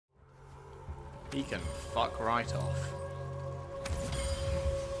He can fuck right off.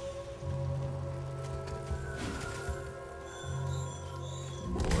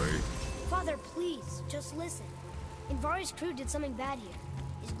 Boy. Father, please, just listen. Andvari's crew did something bad here.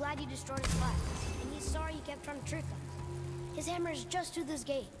 He's glad you destroyed his flag, and he's sorry you kept trying to trick us. His hammer is just through this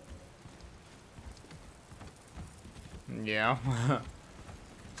gate. Yeah.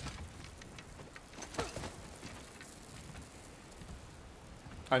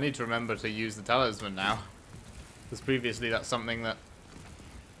 I need to remember to use the talisman now. Because previously that's something that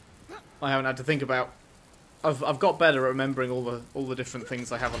I haven't had to think about. I've got better at remembering all the different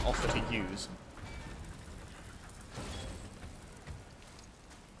things I have on offer to use.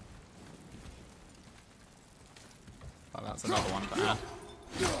 Oh, that's another one to add.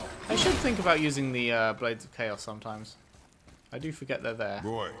 I should think about using the Blades of Chaos sometimes. I do forget they're there.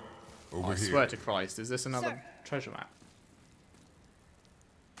 Boy, over I here. swear to Christ, is this another Sir. treasure map?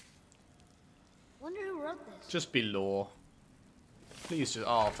 Wonder who wrote this. Just be lore. Please just...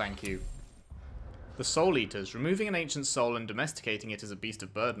 Oh, thank you. The Soul Eaters. Removing an ancient soul and domesticating it as a beast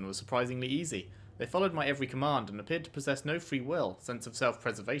of burden was surprisingly easy. They followed my every command and appeared to possess no free will, sense of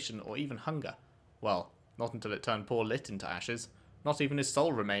self-preservation, or even hunger. Well, not until it turned poor Lit into ashes. Not even his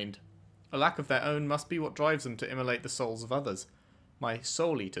soul remained. A lack of their own must be what drives them to immolate the souls of others. My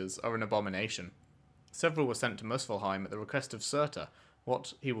Soul Eaters are an abomination. Several were sent to Muspelheim at the request of Surtur.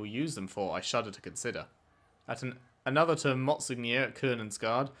 What he will use them for, I shudder to consider. At another to Motsignir at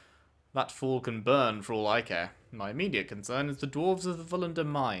Kernensgard. That fool can burn for all I care. My immediate concern is the dwarves of the Vullander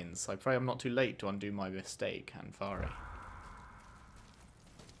mines. I pray I'm not too late to undo my mistake, Andvari.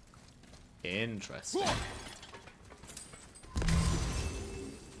 Interesting.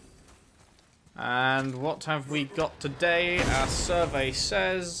 And what have we got today? Our survey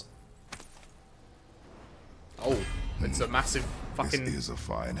says... Oh, it's a massive fucking... This is a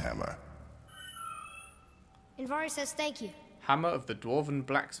fine hammer. Andvari says thank you. Hammer of the Dwarven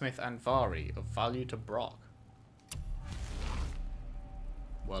Blacksmith Andvari, of value to Brock.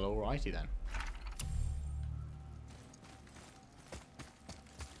 Well, alrighty then.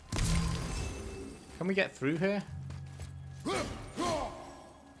 Can we get through here?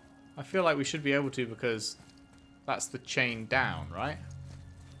 I feel like we should be able to because that's the chain down, right?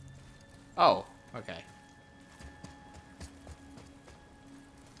 Oh, okay.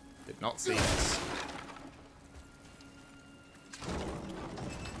 Did not see this.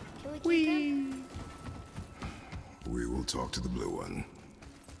 Can we keep him? We will talk to the blue one.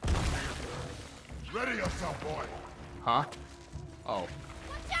 Ready yourself, boy. Huh? Oh. Watch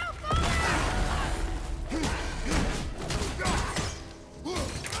out, Father! Got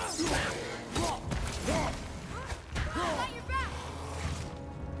your back.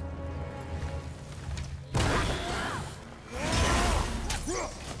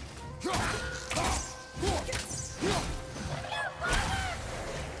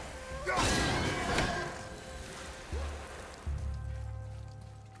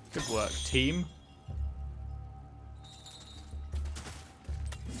 Good work, team.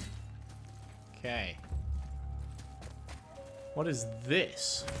 Okay. What is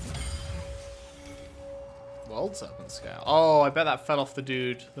this? World Serpent Scale. Oh, I bet that fell off the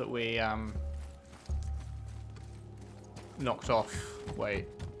dude that we knocked off. Wait,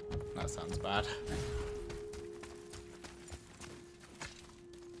 that sounds bad.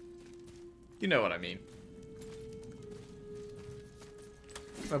 You know what I mean.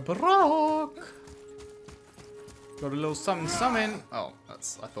 A Brock! Got a little something something. Oh,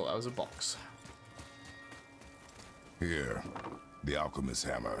 I thought that was a box. Here, the alchemist's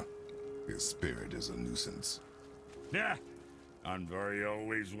hammer. His spirit is a nuisance. Yeah, Andvari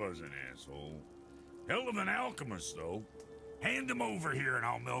always was an asshole. Hell of an alchemist, though. Hand him over here and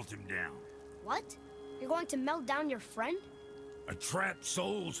I'll melt him down. What? You're going to melt down your friend? A trapped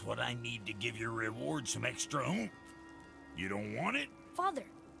soul's what I need to give your reward some extra oomph. You don't want it? Father,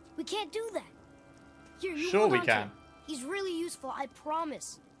 we can't do that. Here, you Sure hold we on to can. him. He's really useful, I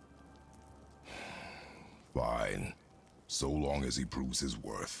promise. Fine. So long as he proves his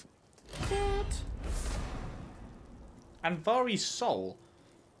worth. What? Andvari's soul?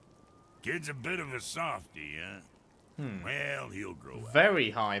 Kid's a bit of a softie, huh? Well, he'll grow up. Very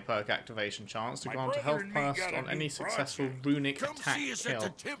high perk activation chance to My grant a brother health and me burst got a on new any successful project. runic Come attack see us kill.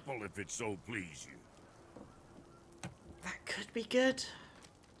 at the temple if it so please you. That could be good.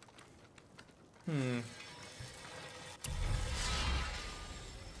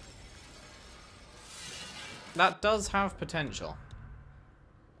 That does have potential.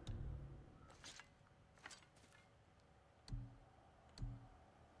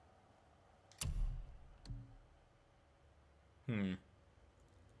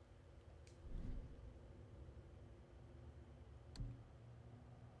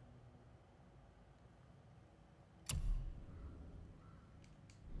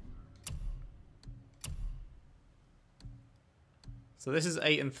 So this is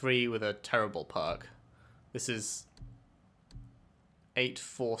 8 and 3 with a terrible perk. This is 8,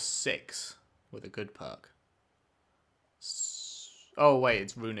 4, 6 with a good perk. Oh wait,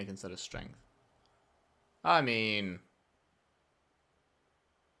 it's runic instead of strength. I mean...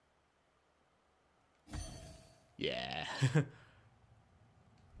 yeah.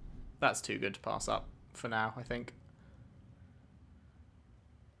 That's too good to pass up for now, I think.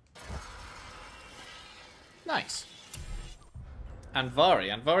 Nice.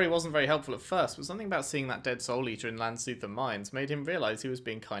 Andvari wasn't very helpful at first, but something about seeing that dead Soul Eater in Landsuther Mines made him realise he was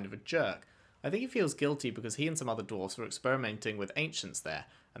being kind of a jerk. I think he feels guilty because he and some other dwarves were experimenting with ancients there,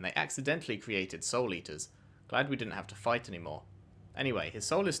 and they accidentally created Soul Eaters. Glad we didn't have to fight anymore. Anyway, his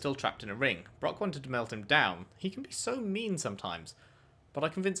soul is still trapped in a ring. Brock wanted to melt him down. He can be so mean sometimes. But I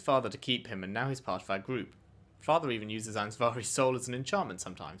convinced Father to keep him, and now he's part of our group. Father even uses Andvari's soul as an enchantment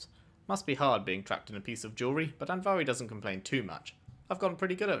sometimes. Must be hard being trapped in a piece of jewellery, but Andvari doesn't complain too much. I've gotten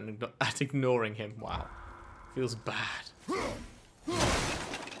pretty good at ignoring him. Wow. Feels bad.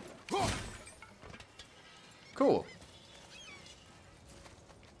 Cool.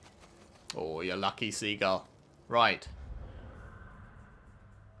 Oh, you lucky seagull. Right.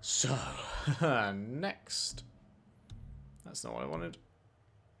 So, next. That's not what I wanted.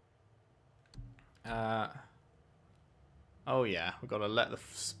 Oh yeah, we've got to let the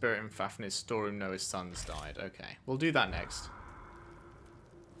spirit in Fafnir's storeroom know his son's died. Okay, we'll do that next.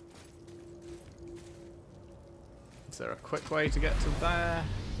 Is there a quick way to get to there?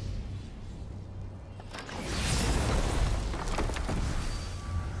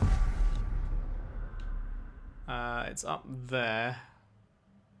 It's up there.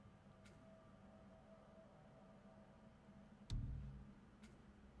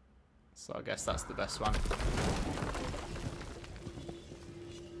 So I guess that's the best one.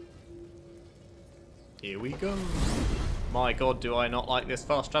 Here we go. My god, do I not like this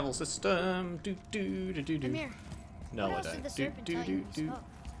fast travel system. Do do do do do. Amir, No, what I else did don't. the Do serpent do tell you do when he do. spoke?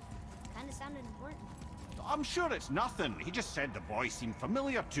 Kinda sounded important. I'm sure it's nothing. He just said the boy seemed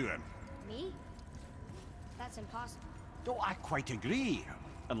familiar to him. Me? That's impossible. Oh, I quite agree.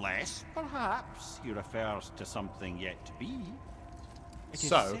 Unless, perhaps, he refers to something yet to be. It is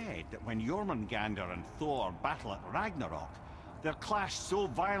So- said that when Jormungandr and Thor battle at Ragnarok, their clash so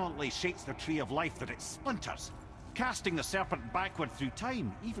violently shakes the tree of life that it splinters, casting the serpent backward through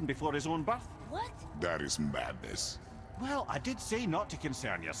time, even before his own birth. What? That is madness. Well, I did say not to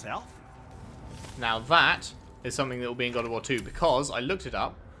concern yourself. Now that is something that will be in God of War 2 because I looked it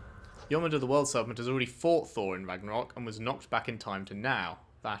up. Jormungandr the World Serpent has already fought Thor in Ragnarok and was knocked back in time to now.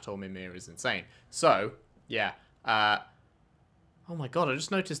 That or Mimir is insane. So, yeah. Oh my god, I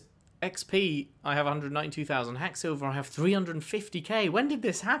just noticed XP, I have 192,000. Hack Silver, I have 350k. When did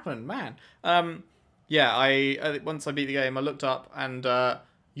this happen? Man. Yeah, once I beat the game, I looked up and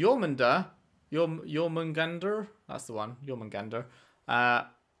Jormungandr, that's the one, Jormungandr,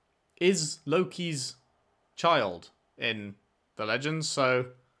 is Loki's child in the legends. So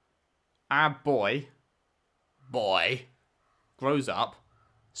our boy grows up,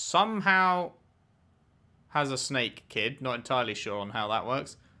 somehow has a snake kid, not entirely sure on how that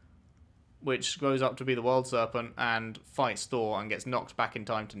works, which grows up to be the World Serpent and fights Thor and gets knocked back in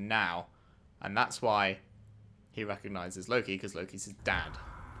time to now. And that's why he recognizes Loki, because Loki's his dad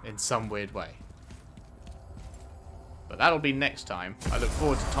in some weird way. But that'll be next time. I look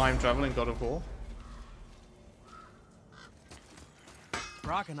forward to time travel in God of War.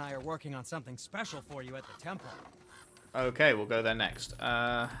 Brock and I are working on something special for you at the temple. Okay, we'll go there next.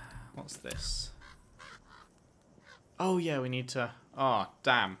 What's this? Oh yeah, we need to... Oh,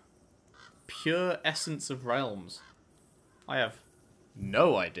 damn. Pure Essence of Realms. I have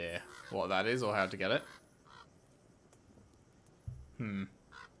no idea what that is or how to get it.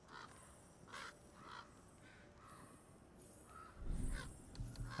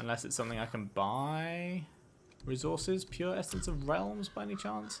 Unless it's something I can buy. Resources? Pure Essence of Realms by any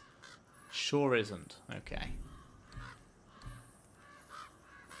chance? Sure isn't. Okay.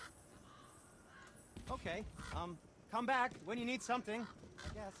 Okay, come back when you need something,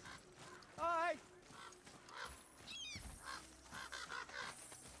 I guess. Bye!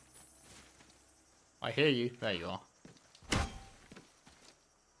 I hear you. There you are.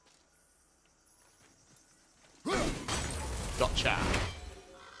 Gotcha.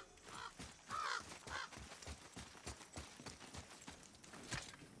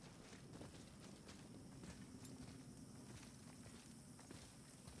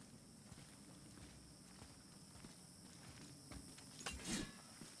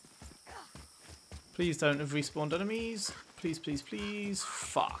 Please don't have respawned enemies. Please, please, please.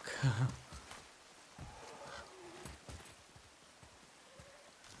 Fuck.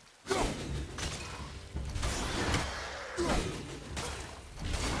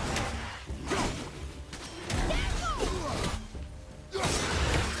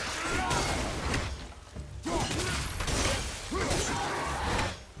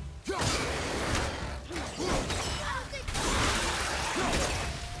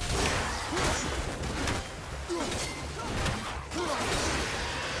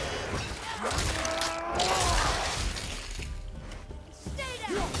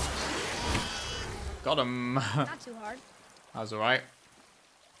 Got him. Not too hard. That was alright.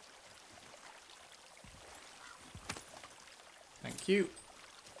 Thank you.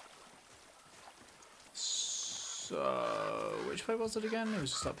 So, which way was it again? It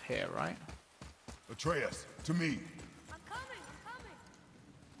was just up here, right? Atreus, to me. I'm coming.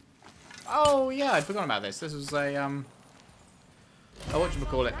 Oh, yeah, I'd forgotten about this. This was a, oh,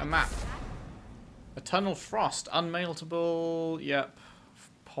 whatchamacallit, a map. Eternal Frost, unmailtable, yep.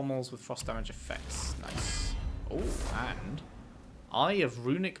 Pommels with frost damage effects. Nice. Oh, and Eye of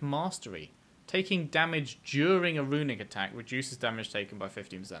Runic Mastery. Taking damage during a runic attack reduces damage taken by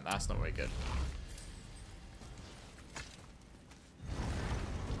 15%. That's not very good.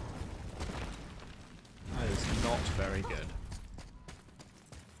 That is not very good.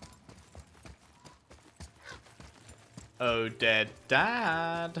 Oh, dead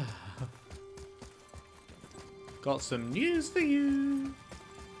dad. Got some news for you.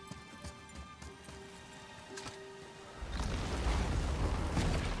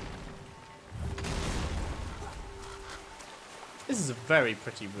 This is a very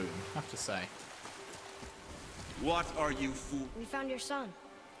pretty room, I have to say. What are you fool? We found your son.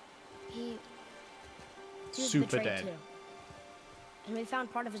 He was Super betrayed dead. too. And we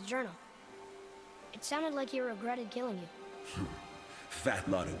found part of his journal. It sounded like he regretted killing you. Fat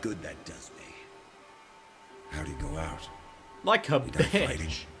lot of good that does me. How'd he go out? Like a He died fighting.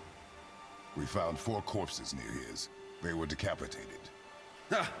 bitch. We found 4 corpses near his. They were decapitated.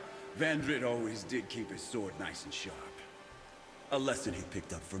 Ha! Vandrid always did keep his sword nice and sharp. A lesson he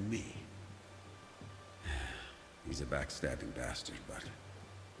picked up from me. He's a backstabbing bastard, but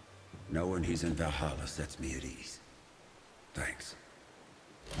knowing he's in Valhalla sets me at ease. Thanks.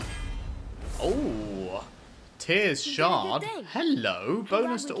 Oh, Tears You did a good Shard. thing. Hello,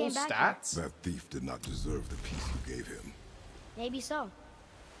 bonus glad to we all came back stats. That thief did not deserve the peace you gave him. Maybe so.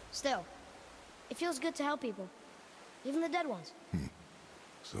 Still, it feels good to help people. Even the dead ones.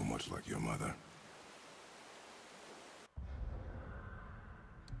 So much like your mother.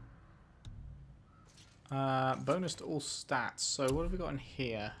 Bonus to all stats. So what have we got in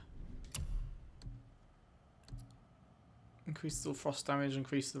here? Increase all frost damage,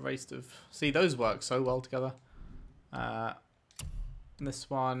 increase the rate of... See, those work so well together. This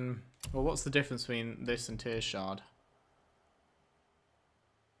one... Well, what's the difference between this and Tears Shard?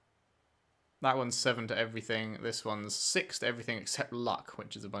 That one's 7 to everything. This one's 6 to everything except luck,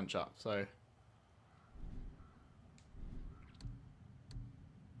 which is a bunch up. So...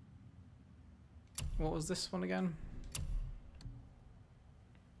 What was this one again?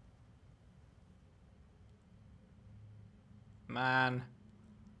 Man,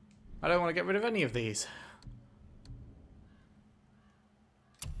 I don't want to get rid of any of these.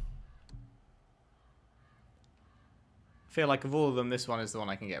 I feel like of all of them, this one is the one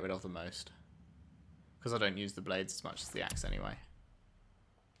I can get rid of the most. Because I don't use the blades as much as the axe anyway.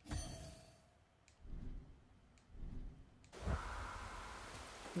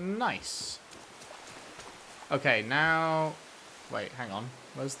 Nice. Okay, now... Wait, hang on.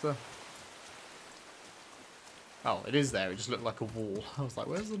 Where's the... Oh, it is there. It just looked like a wall. I was like,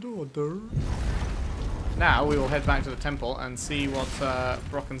 where's the door? Durr? Now we will head back to the temple and see what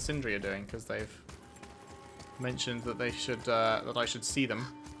Brock and Sindri are doing, because they've mentioned that they should that I should see them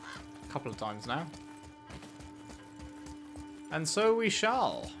a couple of times now. And so we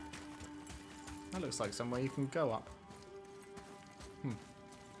shall. That looks like somewhere you can go up.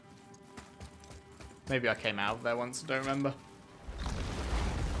 Maybe I came out of there once, I don't remember.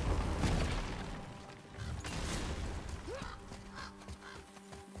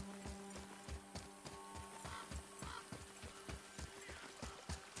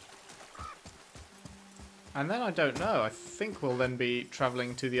 And then I don't know, I think we'll then be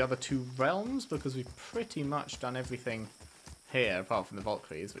travelling to the other 2 realms, because we've pretty much done everything here, apart from the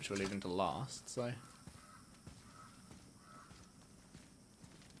Valkyries, which we'll leave until last, so...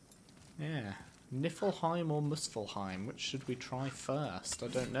 Yeah. Niflheim or Muspelheim? Which should we try first? I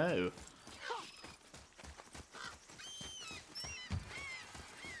don't know.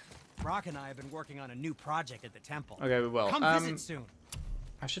 Brock and I have been working on a new project at the temple. Okay, we will. Come visit soon.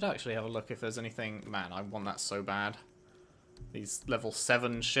 I should actually have a look if there's anything... Man, I want that so bad. These level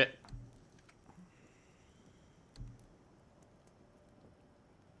 7 shit.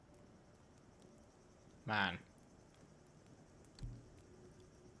 Man.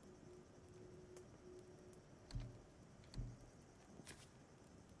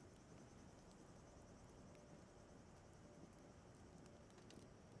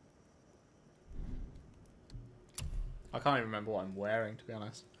 I can't even remember what I'm wearing, to be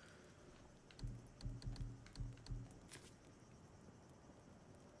honest.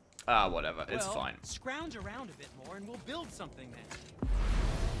 Ah, whatever. It's well, fine. Scrounge around a bit more and we'll build something then.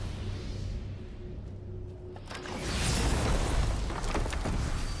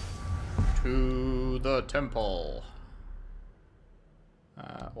 To the temple.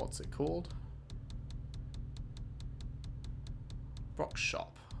 What's it called? Brock's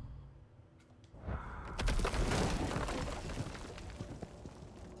shop.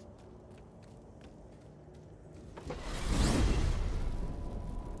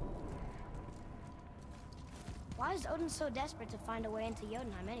 Why is Odin so desperate to find a way into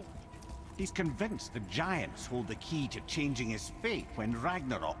Jotunheim anyway? He's convinced the giants hold the key to changing his fate when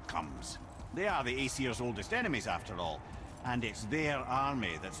Ragnarok comes. They are the Aesir's oldest enemies, after all, and it's their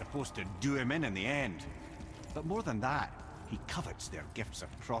army that's supposed to do him in the end. But more than that, he covets their gifts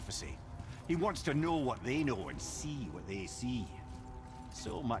of prophecy. He wants to know what they know and see what they see.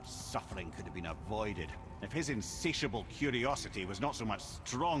 So much suffering could have been avoided if his insatiable curiosity was not so much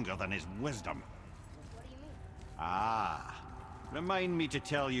stronger than his wisdom. What do you mean? Ah, remind me to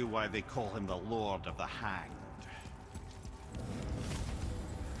tell you why they call him the Lord of the Hanged.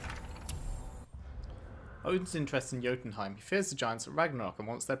 Odin's interest in Jotunheim. He fears the giants at Ragnarok and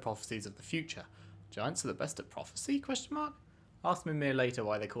wants their prophecies of the future. Giants are the best at prophecy? Question mark? Ask Mimir later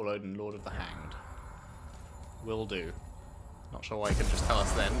why they call Odin Lord of the Hanged. Will do. Not sure why he couldn't just tell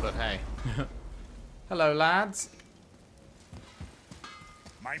us then, but hey. Hello, lads.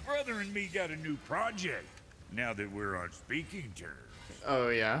 My brother and me got a new project, now that we're on speaking terms. Oh,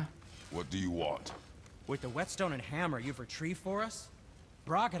 yeah? What do you want? With the whetstone and hammer you've retrieved for us,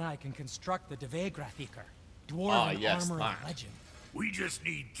 Brog and I can construct the Dvegrathikr, dwarven armor of legend. We just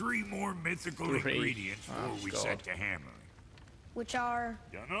need 3 more mythical ingredients before we set to hammering. Which are...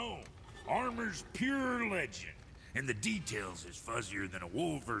 Dunno. Armor's pure legend, and the details is fuzzier than a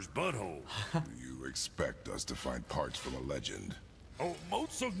wolver's butthole. You expect us to find parts from a legend? Oh,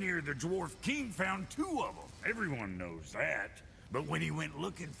 Motsognir the Dwarf King found 2 of them. Everyone knows that. But when he went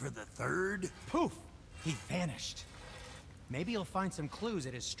looking for the 3rd... Poof! He vanished. Maybe he'll find some clues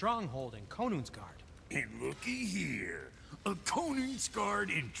at his stronghold in Konungsgard. And looky here. A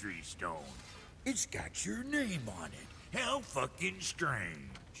Konungsgard entry stone. It's got your name on it. How fucking strange.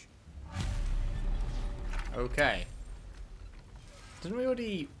 Okay. Didn't we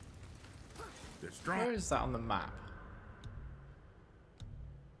already... The Where is that on the map?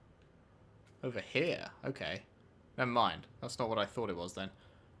 Over here. Okay. Never mind. That's not what I thought it was then.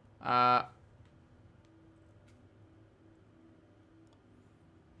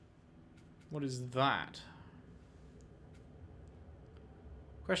 What is that?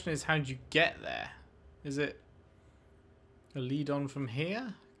 Question is, how did you get there? Is it a lead on from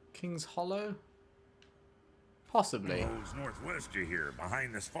here? King's Hollow? Possibly. It's northwest of here,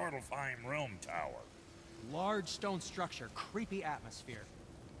 behind the Svartalfheim Realm Tower. Large stone structure, creepy atmosphere.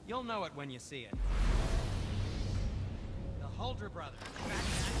 You'll know it when you see it. The Huldra brothers, back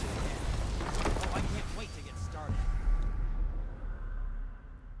at you again. Oh, I can't wait to get started.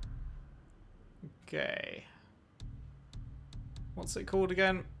 Okay. What's it called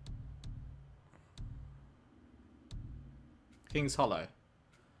again? King's Hollow.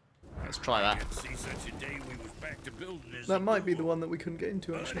 Let's try that. Can't see such a day we was back to building as That might be the one that we couldn't get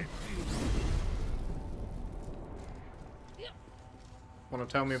into, actually. Want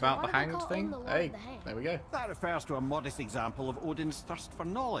to tell me about the why do they hanged call thing? him the Lord Hey, of the Hanged? there we go. That refers to a modest example of Odin's thirst for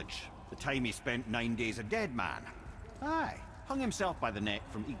knowledge. The time he spent 9 days a dead man. Aye. Hung himself by the neck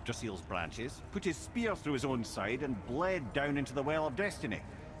from Yggdrasil's branches, put his spear through his own side, and bled down into the Well of Destiny.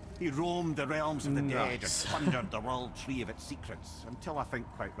 He roamed the realms of the dead and plundered the world tree of its secrets, until I think,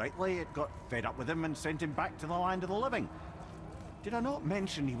 quite rightly, it got fed up with him and sent him back to the land of the living. Did I not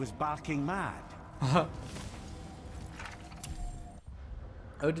mention he was barking mad?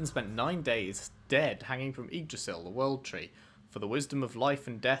 Odin spent 9 days dead hanging from Yggdrasil, the world tree, for the wisdom of life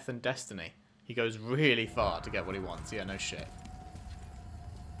and death and destiny. He goes really far to get what he wants. Yeah, no shit.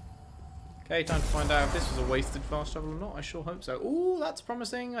 Okay, time to find out if this was a wasted fast travel or not. I sure hope so. Ooh, that's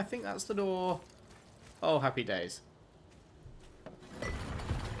promising. I think that's the door. Oh, happy days.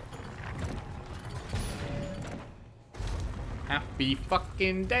 Happy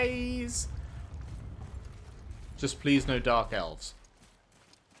fucking days. Just please no dark elves.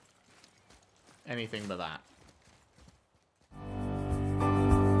 Anything but that.